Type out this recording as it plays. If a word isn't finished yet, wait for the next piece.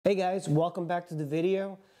Hey guys, welcome back to the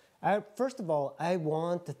video. First of all, I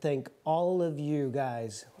want to thank all of you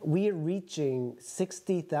guys. We are reaching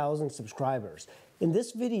 60,000 subscribers. In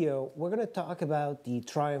this video, we're going to talk about the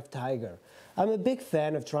Triumph Tiger. I'm a big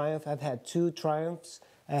fan of Triumph. I've had two Triumphs.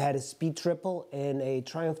 I had a Speed Triple and a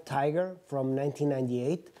Triumph Tiger from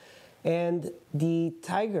 1998. And the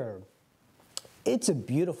Tiger, it's a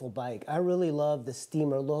beautiful bike. I really love the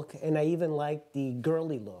steamer look, and I even like the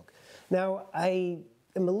girly look. Now,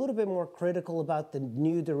 I'm a little bit more critical about the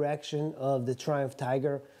new direction of the Triumph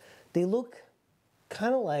Tiger. They look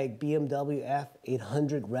kind of like BMW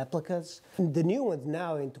F800 replicas. The new ones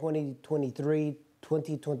now in 2023,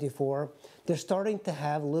 2024, they're starting to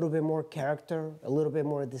have a little bit more character, a little bit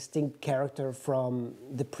more distinct character from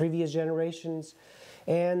the previous generations.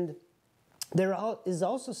 And there is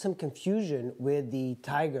also some confusion with the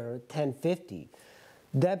Tiger 1050.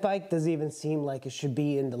 That bike doesn't even seem like it should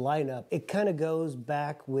be in the lineup. It kind of goes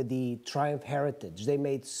back with the Triumph heritage. They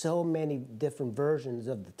made so many different versions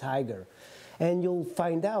of the Tiger. And you'll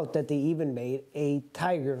find out that they even made a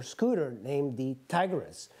Tiger scooter named the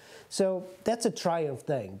Tigress. So that's a Triumph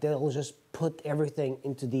thing. They'll just put everything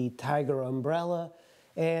into the Tiger umbrella.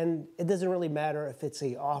 And it doesn't really matter if it's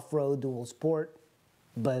a off-road dual sport,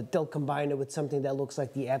 but they'll combine it with something that looks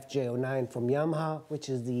like the FJ09 from Yamaha, which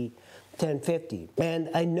is the 1050. And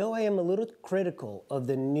I know I am a little critical of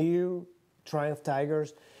the new Triumph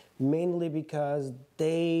Tigers, mainly because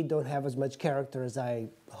they don't have as much character as I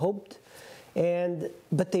hoped.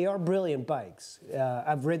 But they are brilliant bikes.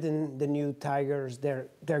 I've ridden the new Tigers. They're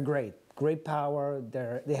great. Great power.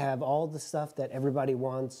 They have all the stuff that everybody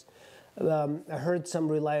wants. I heard some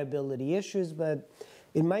reliability issues, but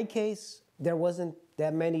in my case, there wasn't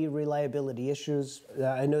that many reliability issues.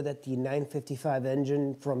 I know that the 955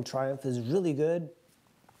 engine from Triumph is really good,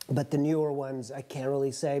 but the newer ones I can't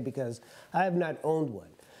really say because I have not owned one.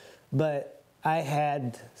 But I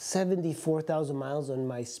had 74,000 miles on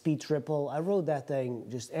my Speed Triple. I rode that thing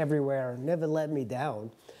just everywhere, never let me down.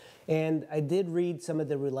 And I did read some of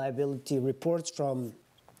the reliability reports from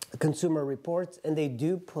Consumer Reports, and they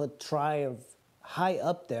do put Triumph high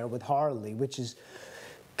up there with Harley, which is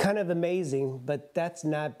kind of amazing, but that's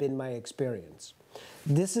not been my experience.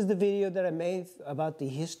 This is the video that I made about the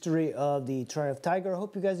history of the Triumph Tiger. I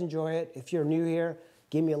hope you guys enjoy it. If you're new here,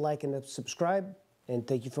 give me a like and a subscribe, and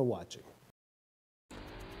thank you for watching.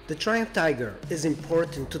 The Triumph Tiger is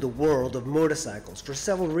important to the world of motorcycles for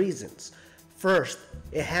several reasons. First,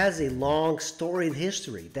 it has a long storied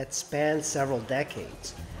history that spans several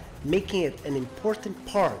decades, making it an important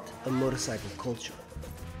part of motorcycle culture.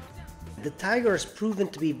 The Tiger has proven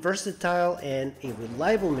to be versatile and a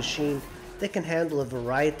reliable machine that can handle a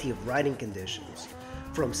variety of riding conditions,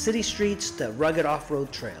 from city streets to rugged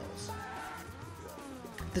off-road trails.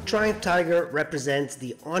 The Triumph Tiger represents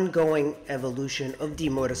the ongoing evolution of the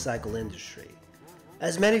motorcycle industry.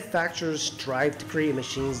 As manufacturers strive to create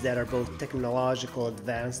machines that are both technologically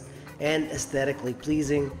advanced and aesthetically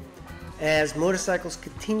pleasing, as motorcycles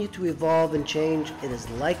continue to evolve and change, it is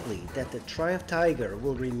likely that the Triumph Tiger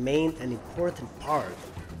will remain an important part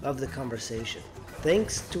of the conversation,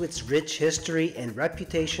 thanks to its rich history and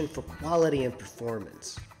reputation for quality and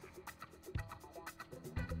performance.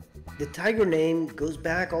 The Tiger name goes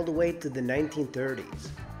back all the way to the 1930s,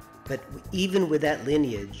 but even with that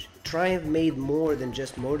lineage, Triumph made more than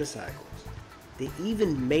just motorcycles. They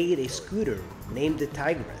even made a scooter named the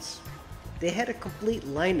Tigress. They had a complete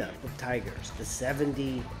lineup of Tigers: the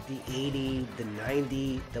 70, the 80, the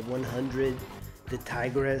 90, the 100, the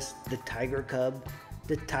Tigress, the Tiger Cub,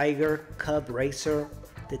 the Tiger Cub Racer,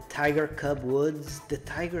 the Tiger Cub Woods, the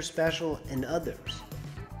Tiger Special, and others.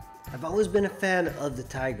 I've always been a fan of the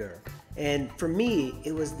Tiger, and for me,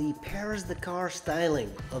 it was the Paris-Dakar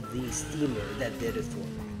styling of the steamer that did it for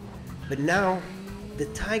me. But now, the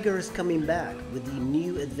Tiger is coming back with the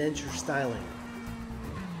new adventure styling.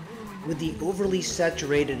 With the overly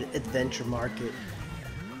saturated adventure market,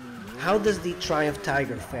 how does the Triumph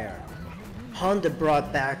Tiger fare? Honda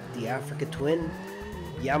brought back the Africa Twin,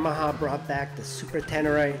 Yamaha brought back the Super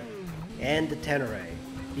Tenere and the Tenere.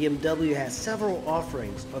 BMW has several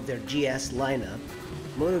offerings of their GS lineup.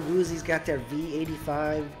 Moto Guzzi's got their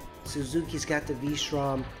V85, Suzuki's got the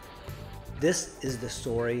V-Strom. This is the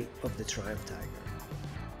story of the Triumph Tiger.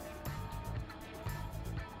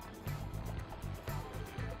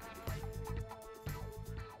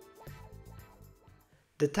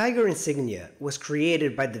 The Tiger insignia was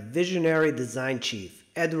created by the visionary design chief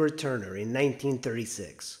Edward Turner in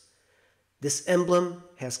 1936. This emblem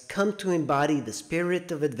has come to embody the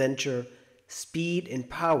spirit of adventure, speed, and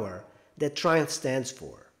power that Triumph stands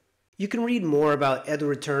for. You can read more about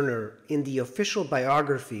Edward Turner in the official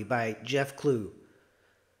biography by Jeff Clue.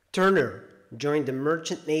 Turner joined the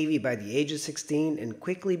Merchant Navy by the age of 16 and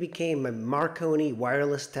quickly became a Marconi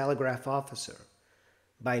wireless telegraph officer.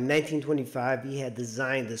 By 1925, he had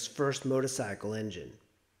designed his first motorcycle engine.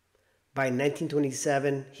 By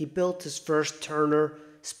 1927, he built his first Turner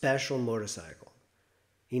special motorcycle.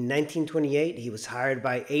 In 1928, he was hired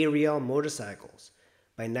by Ariel Motorcycles.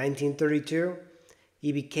 By 1932,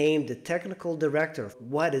 he became the technical director of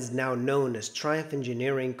what is now known as Triumph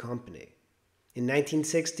Engineering Company. In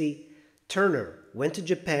 1960, Turner went to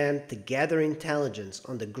Japan to gather intelligence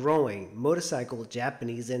on the growing motorcycle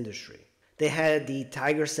Japanese industry. They had the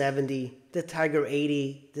Tiger 70, the Tiger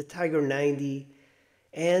 80, the Tiger 90,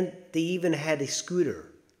 and they even had a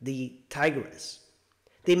scooter, the Tigress.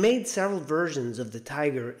 They made several versions of the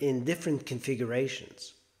Tiger in different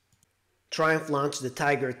configurations. Triumph launched the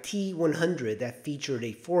Tiger T100 that featured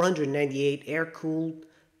a 498 air-cooled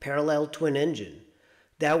parallel twin engine.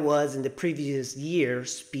 That was in the previous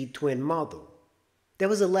year's speed twin model. There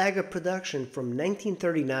was a lag of production from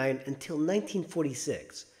 1939 until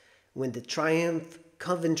 1946, when the Triumph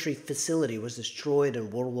Coventry facility was destroyed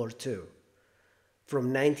in World War II.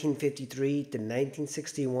 From 1953 to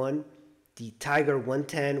 1961, the Tiger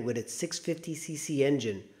 110 with its 650cc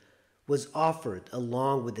engine was offered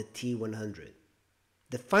along with the T100.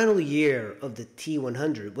 The final year of the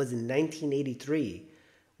T100 was in 1983,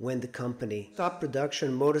 when the company stopped production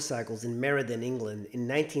of motorcycles in Meriden, England in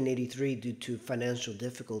 1983 due to financial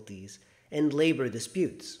difficulties and labor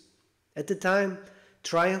disputes. At the time,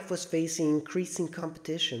 Triumph was facing increasing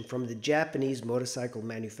competition from the Japanese motorcycle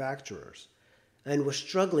manufacturers and was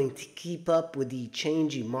struggling to keep up with the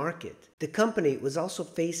changing market. The company was also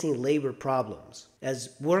facing labor problems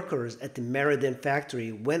as workers at the Meriden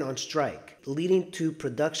factory went on strike, leading to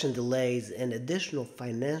production delays and additional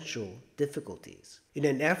financial difficulties. In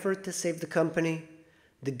an effort to save the company,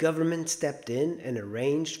 the government stepped in and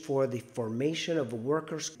arranged for the formation of a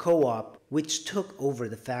workers' co-op which took over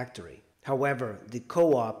the factory. However, the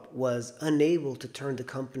co-op was unable to turn the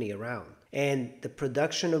company around, and the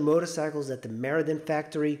production of motorcycles at the Meriden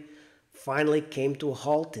factory finally came to a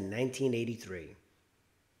halt in 1983.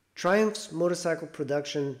 Triumph's motorcycle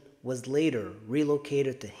production was later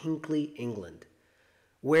relocated to Hinckley, England,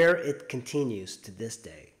 where it continues to this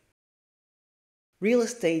day. Real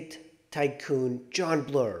estate tycoon John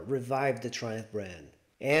Bloor revived the Triumph brand,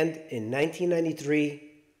 and in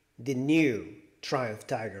 1993, the new Triumph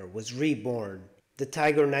Tiger was reborn. The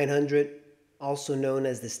Tiger 900, also known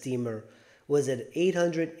as the Steamer, was an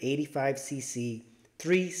 885cc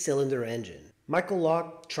 3-cylinder engine. Michael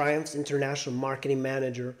Locke, Triumph's international marketing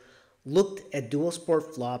manager, looked at dual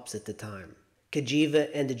sport flops at the time. Cagiva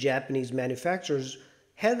and the Japanese manufacturers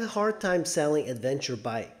had a hard time selling adventure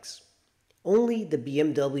bikes. Only the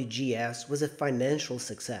BMW GS was a financial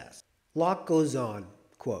success. Locke goes on,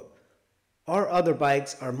 quote, "Our other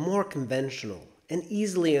bikes are more conventional and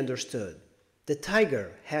easily understood. The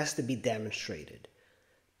Tiger has to be demonstrated.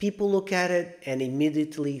 People look at it and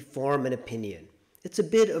immediately form an opinion. It's a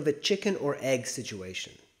bit of a chicken or egg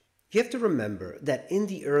situation." You have to remember that in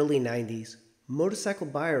the early 90s, motorcycle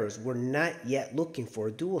buyers were not yet looking for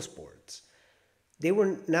dual sports. They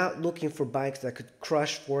were not looking for bikes that could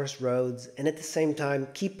crush forest roads and at the same time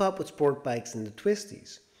keep up with sport bikes and the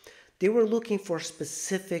twisties. They were looking for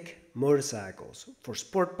specific motorcycles, for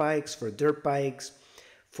sport bikes, for dirt bikes,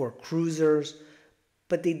 for cruisers,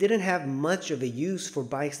 but they didn't have much of a use for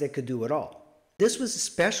bikes that could do it all. This was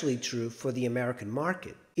especially true for the American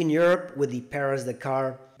market. In Europe, with the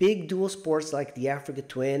Paris-Dakar, big dual sports like the Africa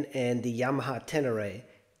Twin and the Yamaha Tenere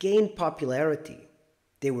gained popularity.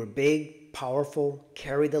 They were big, powerful,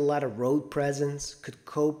 carried a lot of road presence, could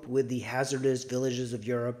cope with the hazardous villages of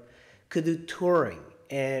Europe, could do touring,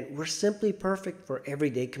 and were simply perfect for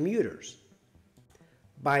everyday commuters.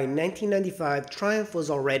 By 1995, Triumph was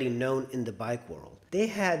already known in the bike world. They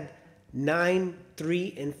had 9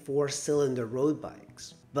 3- and 4-cylinder road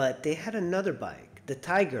bikes, but they had another bike, the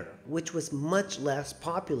Tiger, which was much less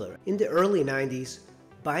popular. In the early 90s,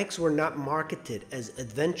 bikes were not marketed as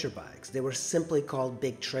adventure bikes. They were simply called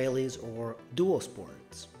big trailies or dual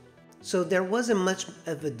sports. So there wasn't much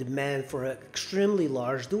of a demand for an extremely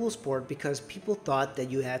large dual sport because people thought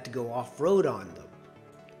that you had to go off-road on them.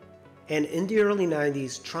 And in the early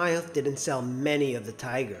 90s, Triumph didn't sell many of the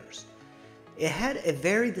Tigers. It had a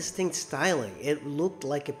very distinct styling. It looked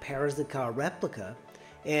like a Paris-Dakar replica,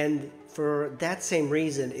 and for that same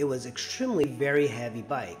reason, it was extremely very heavy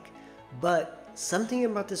bike. But something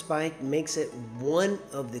about this bike makes it one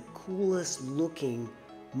of the coolest looking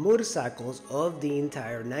motorcycles of the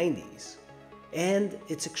entire 90s. And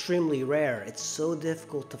it's extremely rare. It's so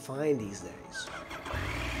difficult to find these days.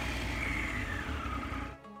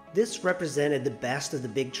 This represented the best of the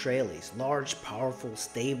big traileys, large, powerful,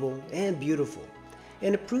 stable, and beautiful.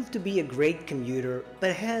 And it proved to be a great commuter,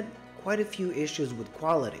 but had quite a few issues with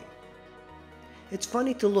quality. It's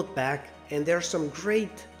funny to look back, and there are some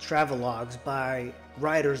great travelogues by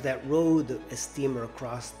riders that rode a steamer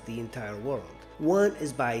across the entire world. One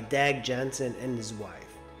is by Dag Jensen and his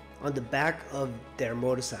wife, on the back of their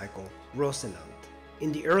motorcycle, Rosenant.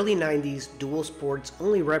 In the early 90s, dual sports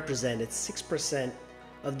only represented 6%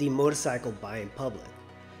 of the motorcycle buying public.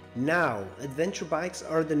 Now, adventure bikes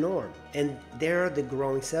are the norm, and they're the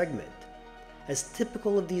growing segment. As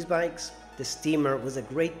typical of these bikes, the Steamer was a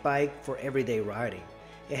great bike for everyday riding.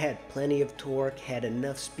 It had plenty of torque, had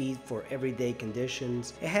enough speed for everyday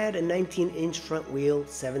conditions. It had a 19-inch front wheel,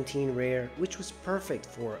 17 rear, which was perfect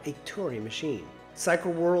for a touring machine.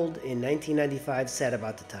 Cycle World in 1995 said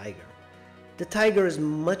about the Tiger. The Tiger is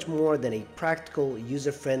much more than a practical,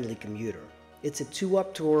 user-friendly commuter. It's a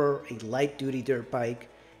two-up tourer, a light-duty dirt bike,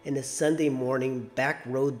 and a Sunday morning back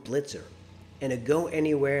road blitzer, and a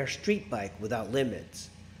go-anywhere street bike without limits.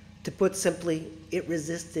 To put simply, it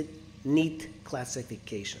resisted neat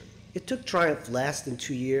classification. It took Triumph less than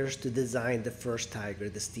 2 years to design the first Tiger,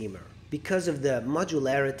 the Steamer, because of the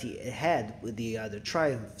modularity it had with the other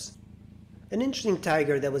Triumphs. An interesting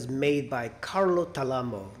Tiger that was made by Carlo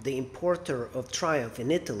Talamo, the importer of Triumph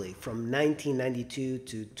in Italy from 1992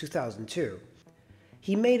 to 2002.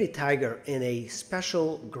 He made a Tiger in a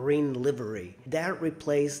special green livery that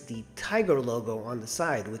replaced the Tiger logo on the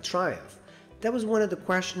side with Triumph. That was one of the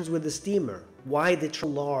questions with the Steamer. Why the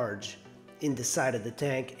large in the side of the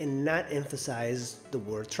tank and not emphasize the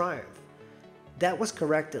word Triumph? That was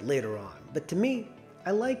corrected later on, but to me,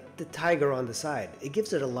 I like the Tiger on the side. It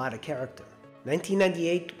gives it a lot of character.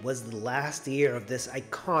 1998 was the last year of this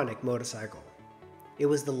iconic motorcycle. It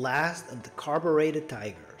was the last of the carbureted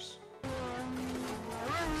Tigers.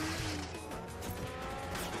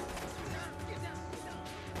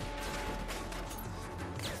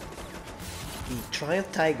 The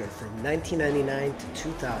Triumph Tiger from 1999 to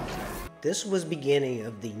 2000. This was beginning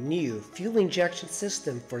of the new fuel injection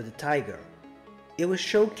system for the Tiger. It was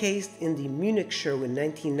showcased in the Munich show in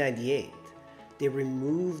 1998. They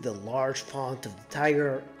removed the large font of the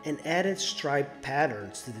Tiger and added striped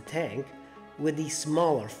patterns to the tank with the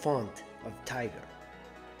smaller font of Tiger.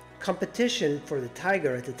 Competition for the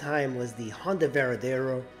Tiger at the time was the Honda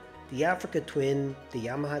Veradero, the Africa Twin, the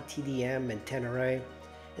Yamaha TDM and Tenere,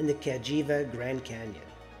 and the Cagiva Grand Canyon.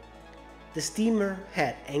 The Steamer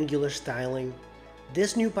had angular styling.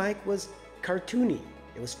 This new bike was cartoony.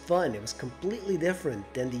 It was fun. It was completely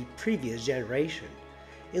different than the previous generation.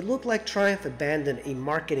 It looked like Triumph abandoned a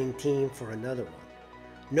marketing team for another one.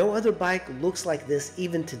 No other bike looks like this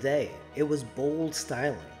even today. It was bold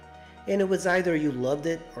styling, and it was either you loved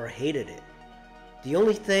it or hated it. The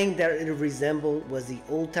only thing that it resembled was the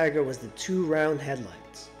old Tiger was the two round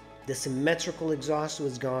headlights. The symmetrical exhaust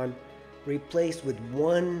was gone, replaced with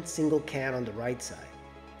one single can on the right side.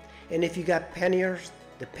 And if you got panniers,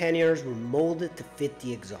 the panniers were molded to fit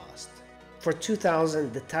the exhaust. For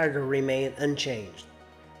 2000, the Tiger remained unchanged,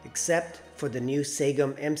 except for the new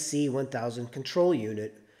Sagum MC1000 control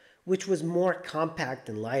unit, which was more compact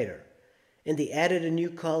and lighter. And they added a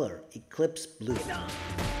new color, Eclipse Blue.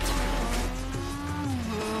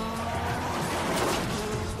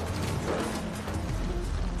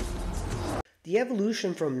 The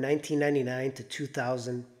evolution from 1999 to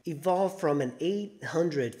 2000 evolved from an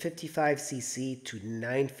 855cc to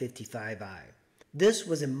 955i. This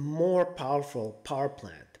was a more powerful power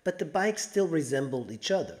plant, but the bikes still resembled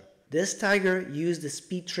each other. This Tiger used the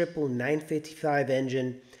Speed Triple 955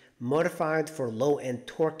 engine modified for low-end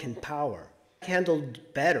torque and power. It handled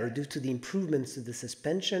better due to the improvements to the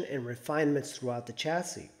suspension and refinements throughout the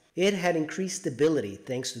chassis. It had increased stability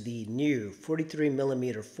thanks to the new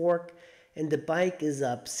 43mm fork, and the bike is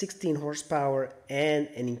up 16 horsepower and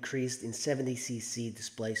an increase in 70cc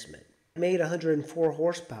displacement. It made 104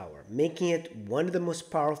 horsepower, making it one of the most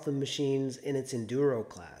powerful machines in its enduro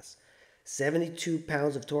class. 72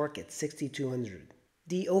 pounds of torque at 6,200.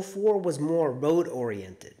 The 04 was more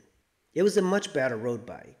road-oriented. It was a much better road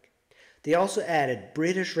bike. They also added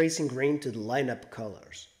British Racing Green to the lineup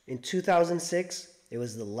colors. In 2006, it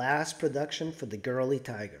was the last production for the girly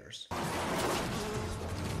Tigers.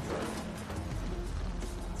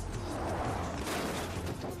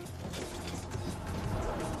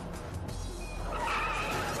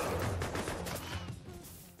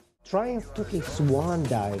 Triumph took a swan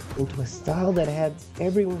dive into a style that had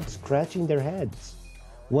everyone scratching their heads.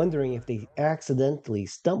 wondering if they accidentally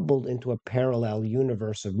stumbled into a parallel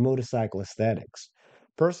universe of motorcycle aesthetics.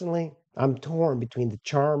 Personally, I'm torn between the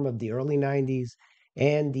charm of the early 90s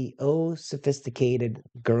and the sophisticated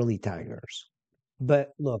girly tigers. But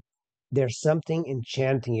look, there's something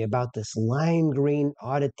enchanting about this lime green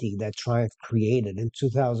oddity that Triumph created in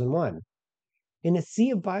 2001. In a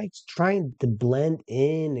sea of bikes trying to blend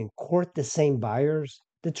in and court the same buyers,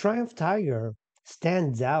 the Triumph Tiger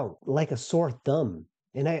stands out like a sore thumb,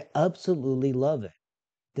 and I absolutely love it.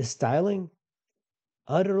 The styling,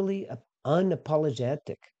 utterly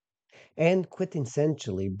unapologetic and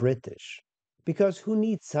quintessentially British. Because who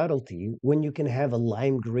needs subtlety when you can have a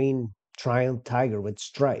lime green Triumph Tiger with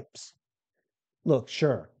stripes? Look,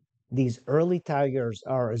 sure, these early tigers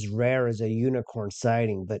are as rare as a unicorn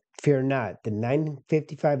sighting, but fear not, the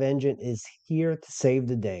 955 engine is here to save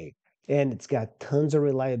the day. And it's got tons of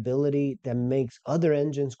reliability that makes other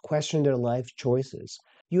engines question their life choices.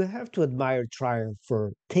 You have to admire Triumph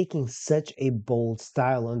for taking such a bold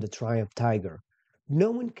style on the Triumph Tiger.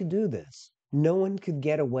 No one could do this. No one could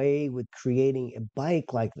get away with creating a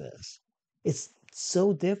bike like this. It's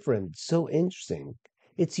so different, so interesting.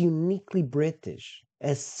 It's uniquely British,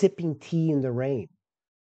 as sipping tea in the rain.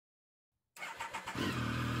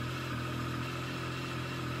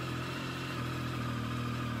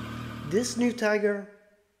 This new Tiger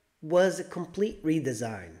was a complete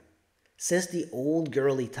redesign. Since the old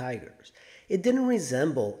girly Tigers, it didn't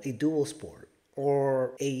resemble a dual sport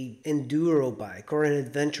or a enduro bike or an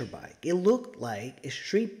adventure bike. It looked like a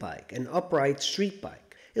street bike, an upright street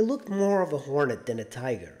bike. It looked more of a Hornet than a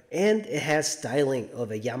Tiger, and it has styling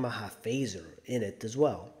of a Yamaha Phaser in it as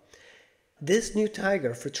well. This new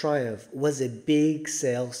Tiger for Triumph was a big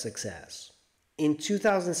sales success. In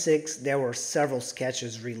 2006, there were several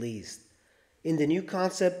sketches released. In the new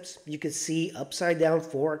concepts, you could see upside down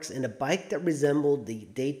forks and a bike that resembled the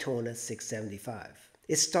Daytona 675.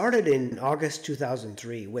 It started in August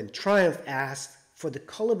 2003 when Triumph asked for the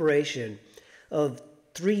collaboration of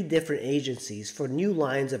three different agencies for new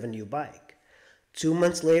lines of a new bike. 2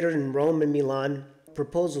 months later in Rome and Milan,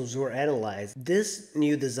 proposals were analyzed. This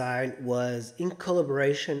new design was in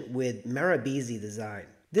collaboration with Marabisi Design.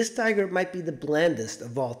 This Tiger might be the blandest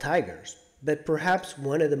of all Tigers, but perhaps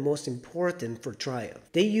one of the most important for Triumph.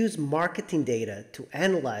 They used marketing data to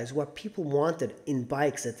analyze what people wanted in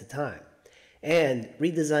bikes at the time and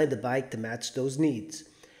redesigned the bike to match those needs.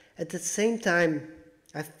 At the same time,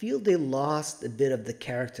 I feel they lost a bit of the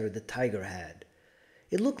character the Tiger had.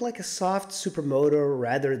 It looked like a soft supermoto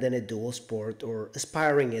rather than a dual sport or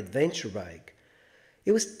aspiring adventure bike.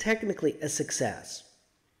 It was technically a success,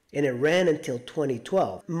 and it ran until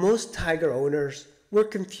 2012. Most Tiger owners were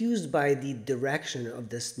confused by the direction of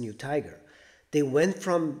this new Tiger. They went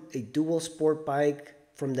from a dual sport bike,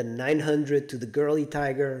 from the 900 to the girly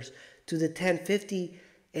Tigers, to the 1050,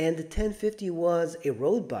 and the 1050 was a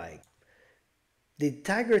road bike. The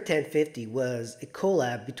Tiger 1050 was a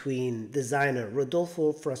collab between designer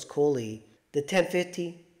Rodolfo Frascoli. The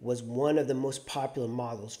 1050 was one of the most popular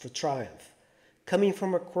models for Triumph. Coming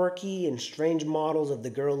from a quirky and strange models of the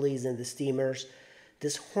girlies and the steamers,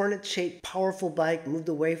 this Hornet-shaped powerful bike moved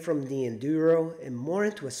away from the enduro and more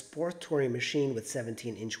into a sport touring machine with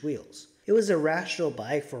 17-inch wheels. It was a rational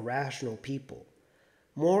bike for rational people,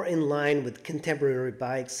 more in line with contemporary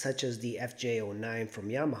bikes such as the FJ09 from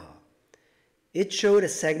Yamaha. It showed a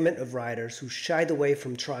segment of riders who shied away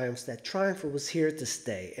from Triumphs that Triumph was here to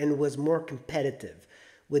stay and was more competitive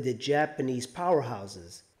with the Japanese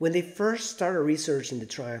powerhouses. When they first started researching the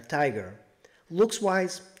Triumph Tiger,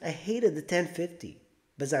 looks-wise, I hated the 1050.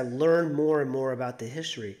 But as I learned more and more about the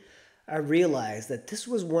history, I realized that this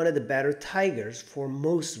was one of the better Tigers for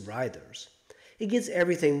most riders. It gets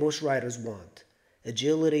everything most riders want: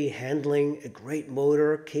 agility, handling, a great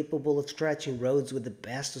motor capable of stretching roads with the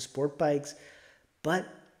best of sport bikes, but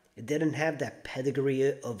it didn't have that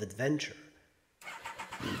pedigree of adventure.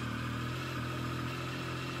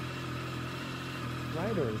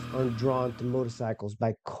 Riders aren't drawn to motorcycles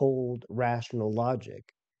by cold, rational logic.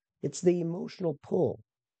 It's the emotional pull,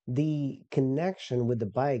 the connection with the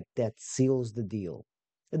bike that seals the deal.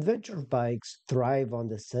 Adventure bikes thrive on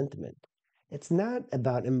this sentiment. It's not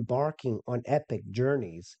about embarking on epic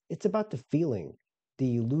journeys, it's about the feeling,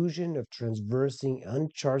 the illusion of traversing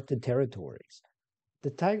uncharted territories. The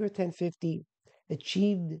Tiger 1050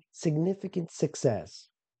 achieved significant success,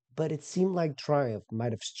 but it seemed like Triumph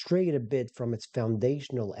might have strayed a bit from its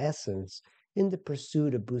foundational essence in the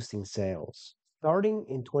pursuit of boosting sales. Starting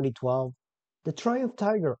in 2012, the Triumph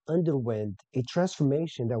Tiger underwent a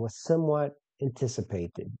transformation that was somewhat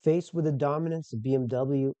anticipated. Faced with the dominance of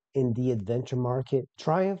BMW in the adventure market,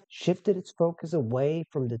 Triumph shifted its focus away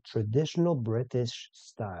from the traditional British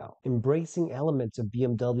style, embracing elements of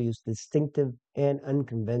BMW's distinctive and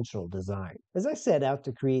unconventional design. As I set out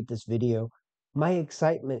to create this video, my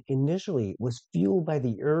excitement initially was fueled by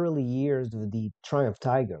the early years of the Triumph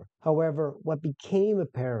Tiger. However, what became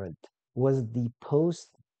apparent was the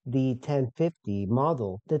 1050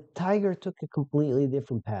 model, the Tiger took a completely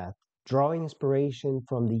different path, drawing inspiration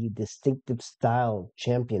from the distinctive style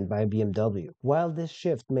championed by BMW. While this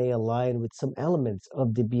shift may align with some elements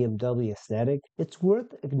of the BMW aesthetic, it's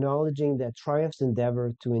worth acknowledging that Triumph's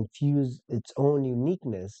endeavor to infuse its own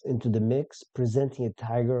uniqueness into the mix, presenting a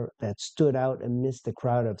Tiger that stood out amidst a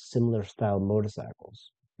crowd of similar style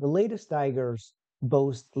motorcycles. The latest Tigers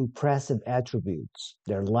boast impressive attributes.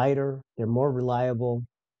 They're lighter, they're more reliable,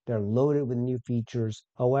 they're loaded with new features.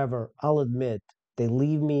 However, I'll admit, they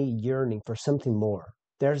leave me yearning for something more.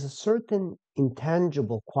 There's a certain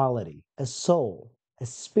intangible quality, a soul, a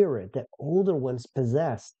spirit that older ones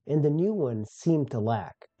possessed and the new ones seem to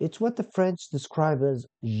lack. It's what the French describe as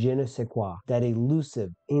je ne sais quoi, that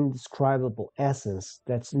elusive, indescribable essence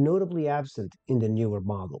that's notably absent in the newer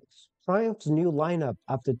models. Triumph's new lineup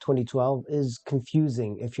after 2012 is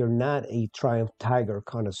confusing if you're not a Triumph Tiger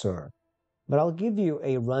connoisseur. But I'll give you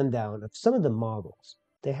a rundown of some of the models.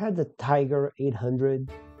 They had the Tiger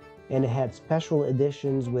 800, and it had special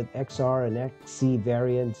editions with XR and XC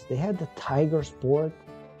variants. They had the Tiger Sport.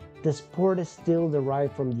 The Sport is still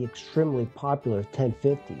derived from the extremely popular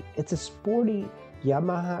 1050. It's a sporty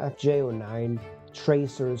Yamaha FJ09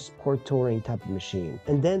 tracer sport touring type of machine.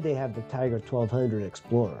 And then they have the Tiger 1200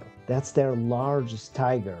 Explorer. That's their largest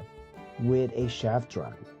Tiger with a shaft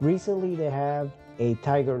drive. Recently they have a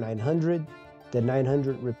Tiger 900. The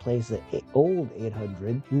 900 replaced the old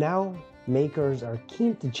 800. Now, makers are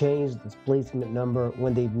keen to change the displacement number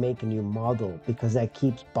when they make a new model because that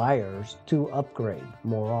keeps buyers to upgrade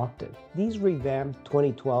more often. These revamped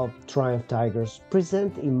 2012 Triumph Tigers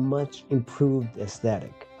present a much improved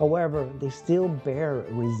aesthetic. However, they still bear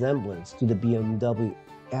a resemblance to the BMW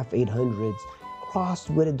F800s crossed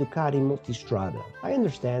with a Ducati Multistrada. I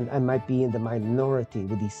understand I might be in the minority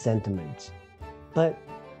with these sentiments, but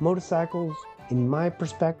motorcycles, in my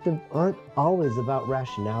perspective, aren't always about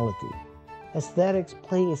rationality. Aesthetics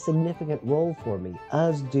play a significant role for me,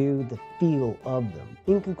 as do the feel of them.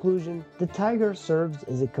 In conclusion, the Tiger serves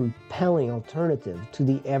as a compelling alternative to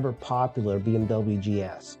the ever-popular BMW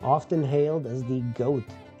GS, often hailed as the GOAT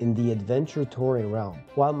in the adventure touring realm.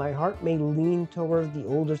 While my heart may lean towards the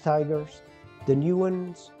older Tigers, the new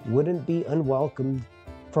ones wouldn't be unwelcomed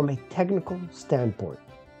from a technical standpoint.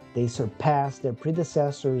 They surpass their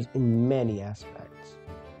predecessors in many aspects.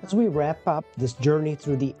 As we wrap up this journey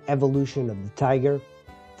through the evolution of the Tiger,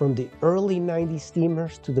 from the early 90s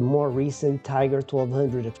steamers to the more recent Tiger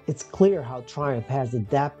 1200, it's clear how Triumph has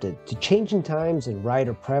adapted to changing times and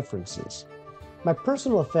rider preferences. My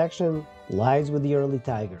personal affection lies with the early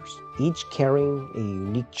Tigers, each carrying a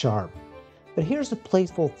unique charm. But here's a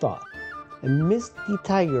playful thought. Amidst the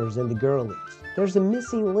Tigers and the girlies, there's a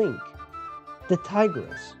missing link, the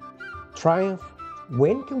Tigress. Triumph,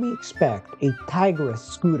 when can we expect a Tigress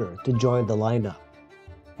scooter to join the lineup?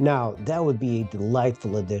 Now, that would be a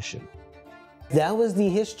delightful addition. That was the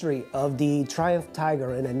history of the Triumph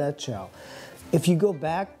Tiger in a nutshell. If you go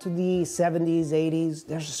back to the 70s, 80s,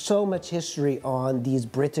 there's so much history on these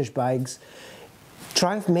British bikes.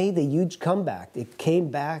 Triumph made a huge comeback. It came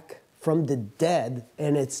back from the dead,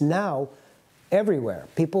 and it's now everywhere.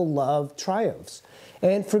 People love Triumphs,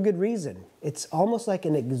 and for good reason. It's almost like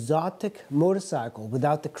an exotic motorcycle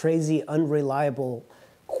without the crazy, unreliable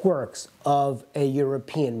quirks of a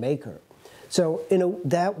European maker. So in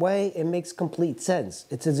that way, it makes complete sense.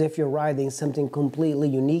 It's as if you're riding something completely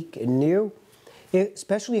unique and new.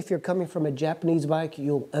 Especially if you're coming from a Japanese bike,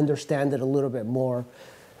 you'll understand it a little bit more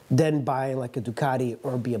than buying like a Ducati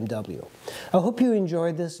or a BMW. I hope you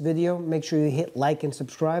enjoyed this video. Make sure you hit like and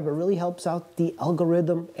subscribe. It really helps out the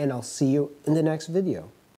algorithm, and I'll see you in the next video.